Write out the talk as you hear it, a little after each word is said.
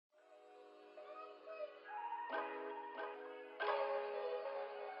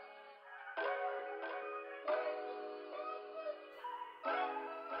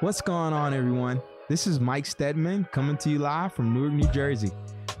What's going on, everyone? This is Mike Stedman coming to you live from Newark, New Jersey.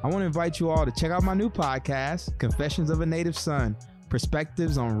 I want to invite you all to check out my new podcast, Confessions of a Native Son,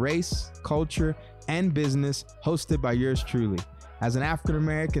 Perspectives on Race, Culture, and Business, hosted by yours truly. As an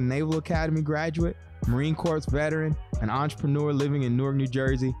African-American Naval Academy graduate, Marine Corps veteran, and entrepreneur living in Newark, New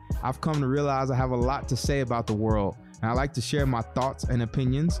Jersey, I've come to realize I have a lot to say about the world, and I like to share my thoughts and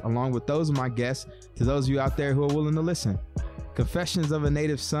opinions along with those of my guests to those of you out there who are willing to listen. Confessions of a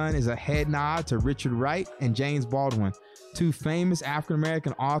Native Son is a head nod to Richard Wright and James Baldwin, two famous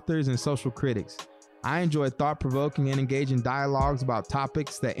African-American authors and social critics. I enjoy thought-provoking and engaging dialogues about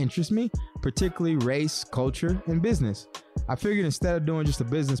topics that interest me, particularly race, culture, and business. I figured instead of doing just a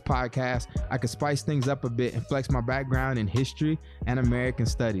business podcast, I could spice things up a bit and flex my background in history and American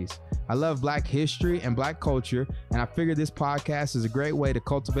studies. I love Black history and Black culture, and I figured this podcast is a great way to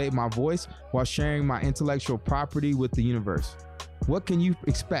cultivate my voice while sharing my intellectual property with the universe. What can you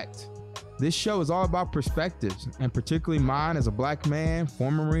expect? This show is all about perspectives, and particularly mine as a Black man,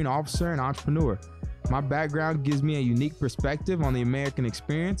 former Marine officer, and entrepreneur. My background gives me a unique perspective on the American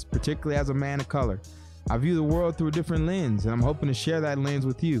experience, particularly as a man of color. I view the world through a different lens, and I'm hoping to share that lens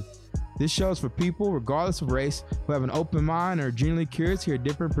with you. This show is for people, regardless of race, who have an open mind or are genuinely curious to hear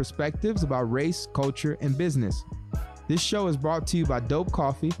different perspectives about race, culture, and business. This show is brought to you by Dope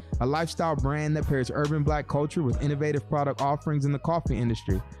Coffee, a lifestyle brand that pairs urban Black culture with innovative product offerings in the coffee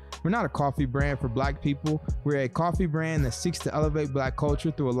industry. We're not a coffee brand for Black people. We're a coffee brand that seeks to elevate Black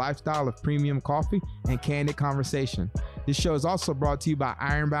culture through a lifestyle of premium coffee and candid conversation. This show is also brought to you by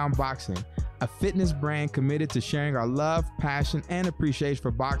Ironbound Boxing, a fitness brand committed to sharing our love, passion, and appreciation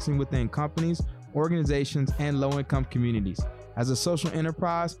for boxing within companies, organizations, and low-income communities. As a social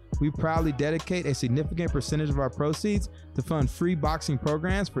enterprise, we proudly dedicate a significant percentage of our proceeds to fund free boxing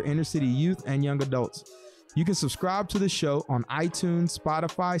programs for inner-city youth and young adults. You can subscribe to the show on iTunes,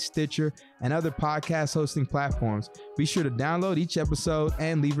 Spotify, Stitcher, and other podcast hosting platforms. Be sure to download each episode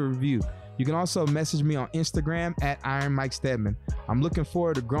and leave a review. You can also message me on Instagram at Iron Mike Stedman. I'm looking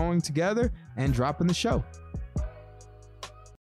forward to growing together and dropping the show.